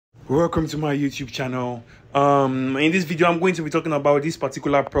Welcome to my YouTube channel. In this video I'm going to be talking about this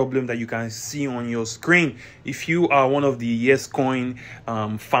particular problem that you can see on your screen. If you are one of the yescoin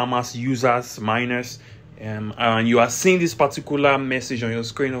farmers, users, miners, and you are seeing this particular message on your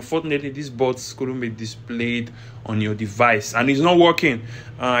screen, unfortunately this bot couldn't be displayed on your device and it's not working.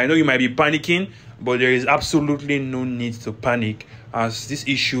 I know you might be panicking, but there is absolutely no need to panic, as this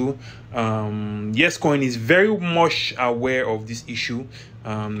issue, yescoin is very much aware of this issue.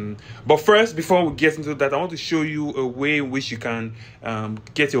 But first, before we get into that, I want to show you a way in which you can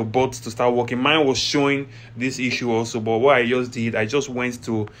get your bots to start working. Mine was showing this issue also, but what I just did, I just went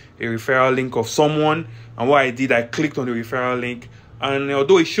to a referral link of someone, and what I did, I clicked on the referral link, and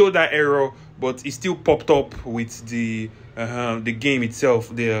although it showed that error, but it still popped up with the game itself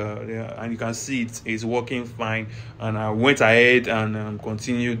there, and you can see it is working fine. And I went ahead and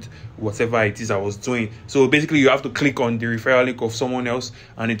continued whatever it is I was doing. So basically you have to click on the referral link of someone else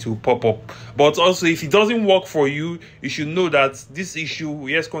and it will pop up. But also, if it doesn't work for you, you should know that this issue,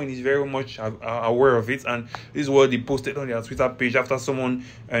 yescoin is very much aware of it, and this is what they posted on their Twitter page after someone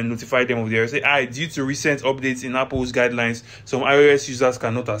notified them of the error. Say, due to recent updates in Apple's guidelines, some iOS users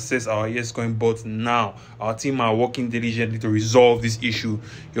cannot access our yescoin bot now. Our team are working diligently to resolve this issue.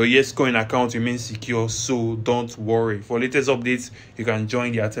 Your yescoin account remains secure, so don't worry. For latest updates, you can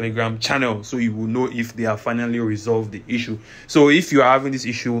join their Telegram channel so you will know if they have finally resolved the issue. So if you are having this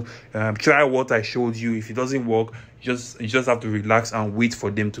issue, try what I showed you. If it doesn't work, you just have to relax and wait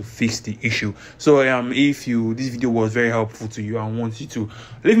for them to fix the issue. So if this video was very helpful to you, I want you to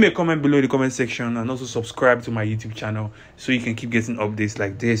leave me a comment below in the comment section, and also subscribe to my YouTube channel so you can keep getting updates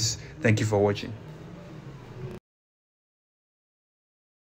like this. Thank you for watching.